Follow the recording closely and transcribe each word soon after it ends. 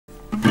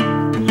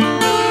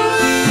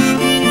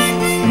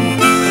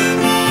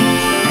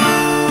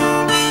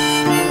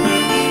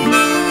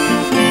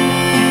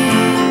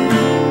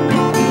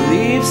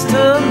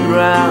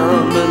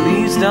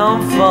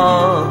don't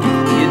fall.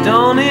 You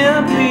don't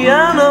hear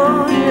piano,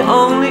 you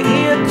only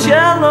hear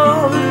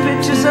cello. The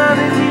pictures aren't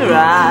in your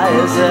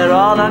eyes, they're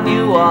all on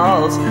your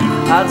walls.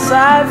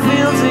 Outside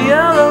fields are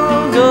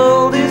yellow,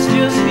 gold is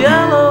just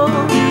yellow.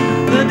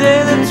 The day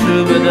the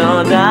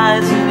troubadour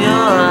dies in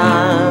your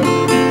heart,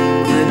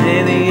 the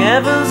day the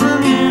heavens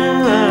and you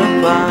are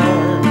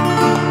apart.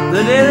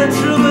 The day the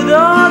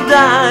troubadour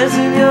dies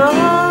in your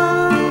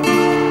heart,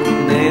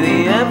 the day the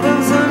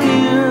heavens and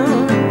you.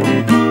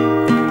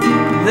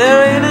 There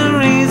ain't a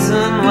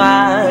reason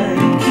why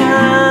you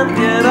can't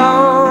get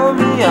on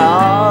the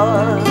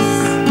horse.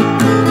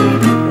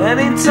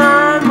 Any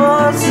time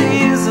or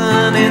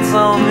season, it's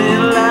only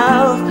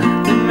love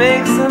that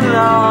makes it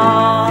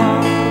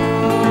love.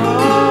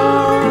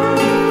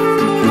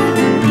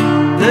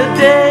 The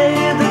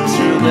day the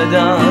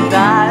troubadour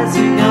dies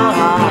in your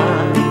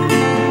heart,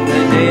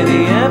 the day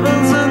the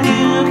heavens and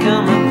you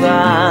come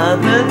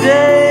apart. The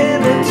day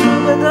the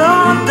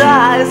troubadour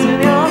dies in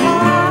your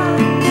heart,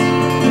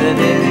 the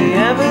day the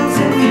heavens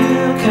and you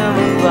come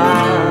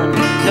apart.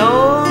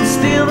 Don't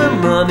steal the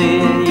money,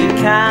 you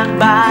can't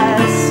buy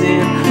a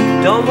sin.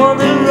 Don't want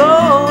the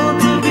road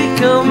to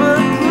become a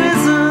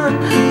prison.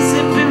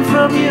 Sipping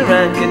from your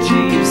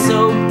handkerchief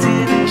soaked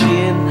in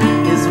gin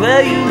is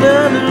where you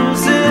learn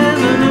who's in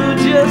and who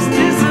just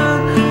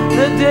isn't.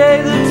 The day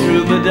the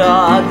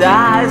troubadour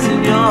dies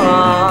in your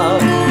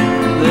heart,